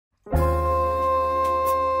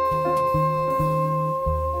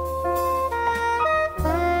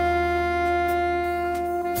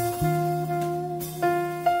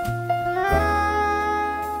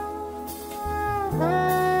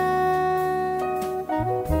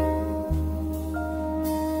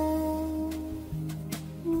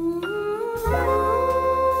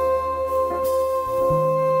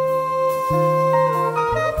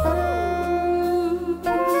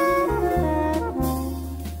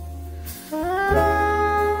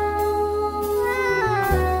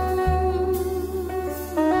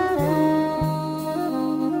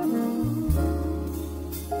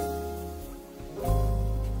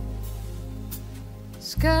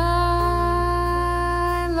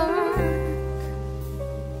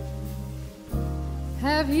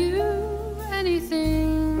you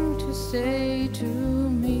anything to say to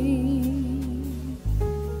me?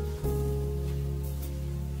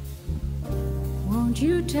 Won't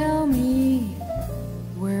you tell me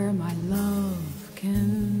where my love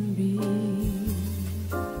can be?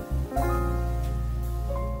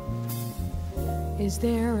 Is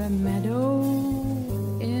there a meadow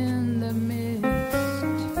in the mist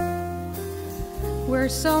where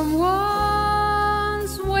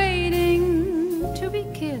someone's waiting to be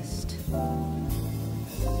kissed?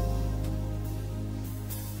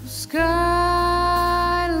 Skylark,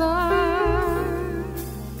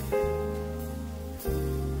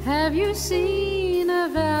 have you seen a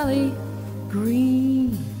valley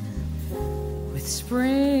green with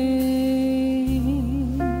spring,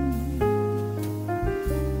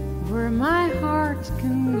 where my heart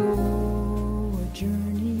can go a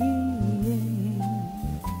journeying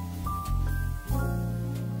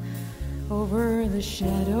over the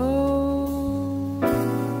shadows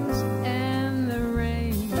and the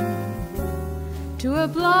rain to a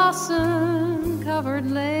blossom-covered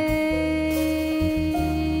lane?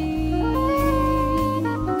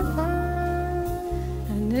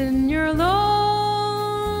 And in your lonely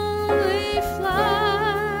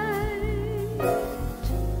flight,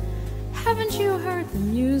 haven't you heard the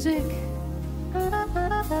music?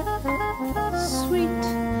 Sweet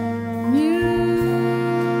music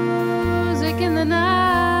in the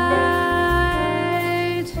night,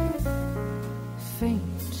 faint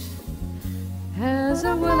as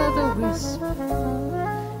a will-o'-the-wisp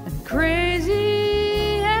and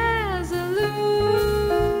crazy as a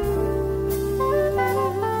loon,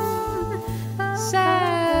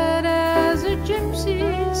 sad as a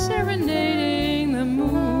gypsy serenading the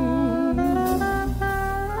moon.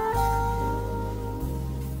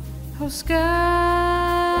 Oh, Skylark,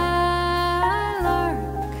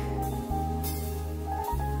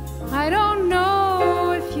 I don't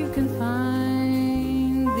know if you can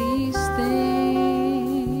find these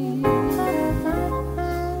things,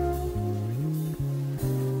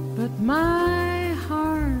 but my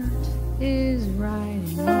heart is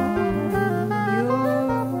riding on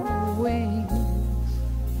your wings.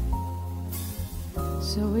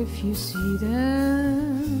 So if you see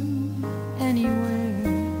them anywhere,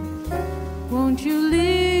 won't you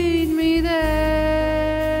lead me there?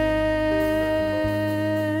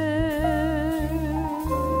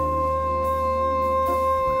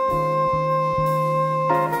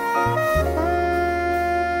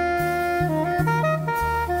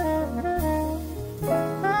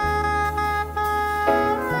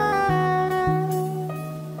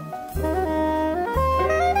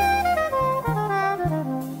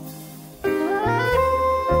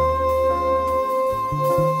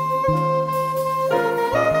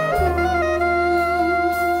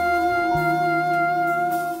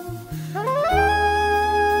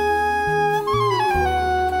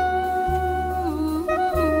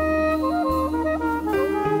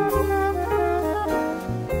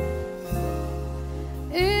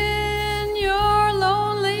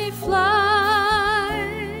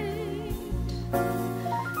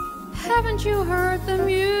 Haven't you heard the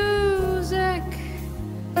music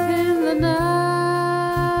in the night?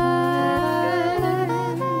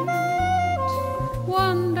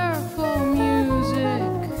 Wonderful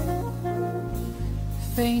music,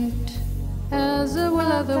 faint as a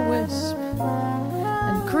will-o'-the-wisp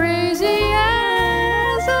and crazy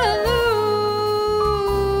as a loon,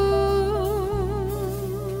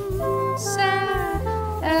 sad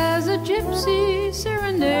as a gypsy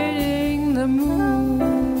serenading the moon.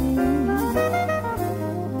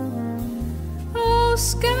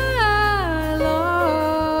 Skylark,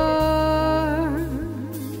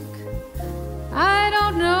 I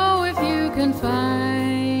don't know if you can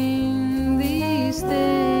find these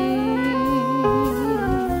things,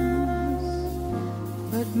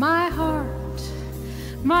 but my heart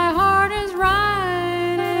is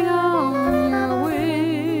riding on your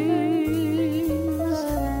wings.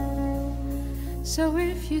 So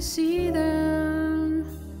if you see them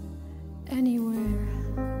anywhere,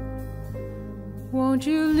 won't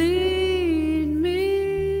you leave?